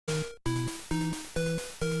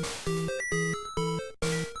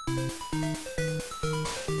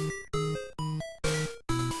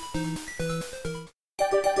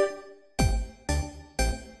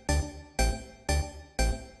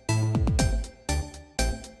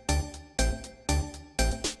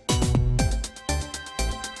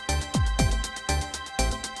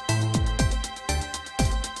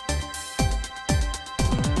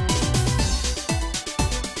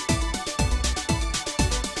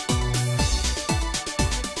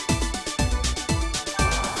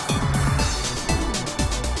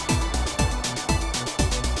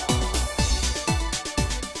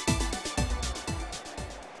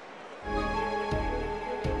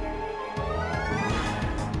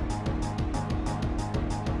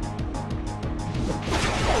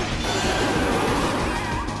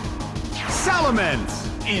Salamence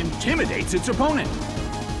intimidates its opponent.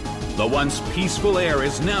 The once peaceful air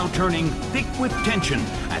is now turning thick with tension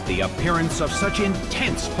at the appearance of such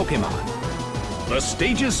intense Pokémon. The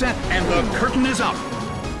stage is set and the curtain is up.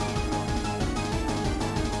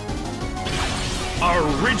 A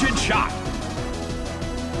rigid shot.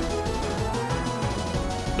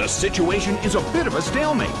 The situation is a bit of a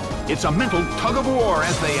stalemate. It's a mental tug-of-war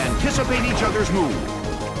as they anticipate each other's move.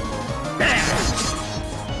 Bam!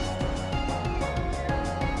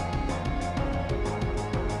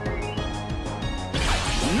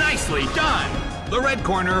 Nicely done! The red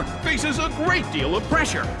corner faces a great deal of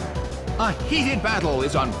pressure. A heated battle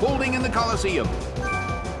is unfolding in the Colosseum.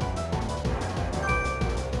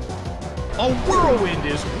 A whirlwind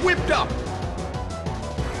is whipped up.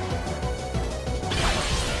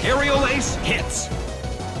 Aerial Ace hits.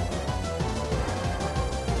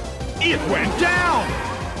 It went down!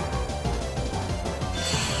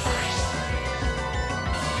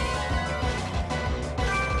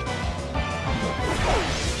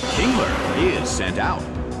 Kingler is sent out.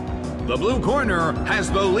 The blue corner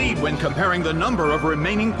has the lead when comparing the number of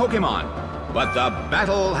remaining Pokémon, but the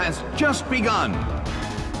battle has just begun.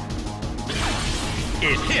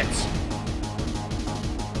 It hits.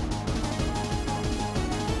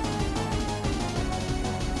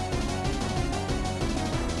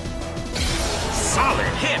 Solid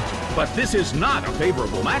hit, but this is not a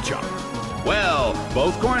favorable matchup. Well,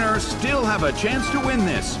 both corners still have a chance to win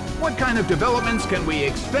this. What kind of developments can we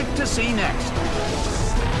expect to see next?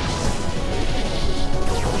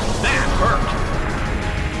 That hurt.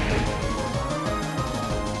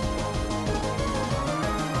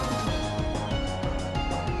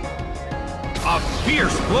 A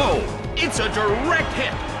fierce blow. It's a direct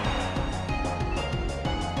hit.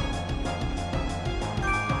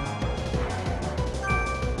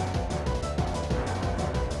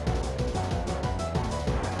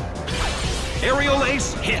 Aerial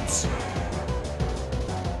Ace hits.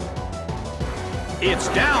 It's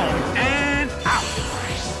down and out.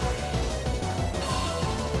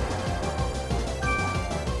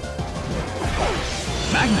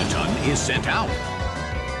 Magneton is sent out.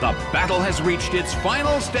 The battle has reached its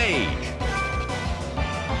final stage.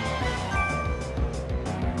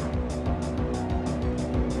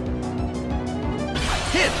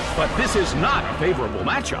 Hit, but this is not a favorable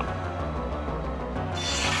matchup.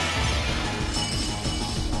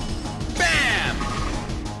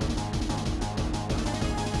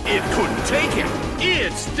 It couldn't take it.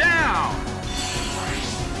 It's down.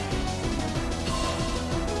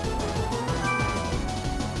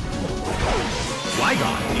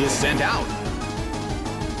 Flygon is sent out.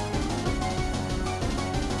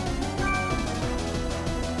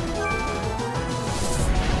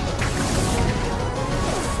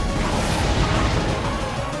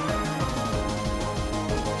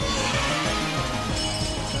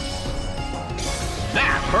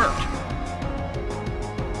 That hurt.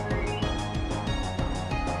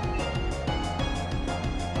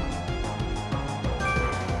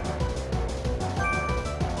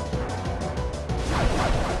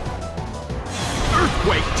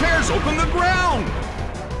 Earthquake tears open the ground!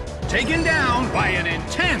 Taken down by an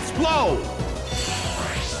intense blow!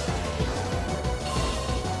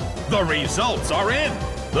 The results are in!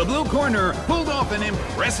 The blue corner pulled off an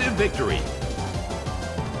impressive victory.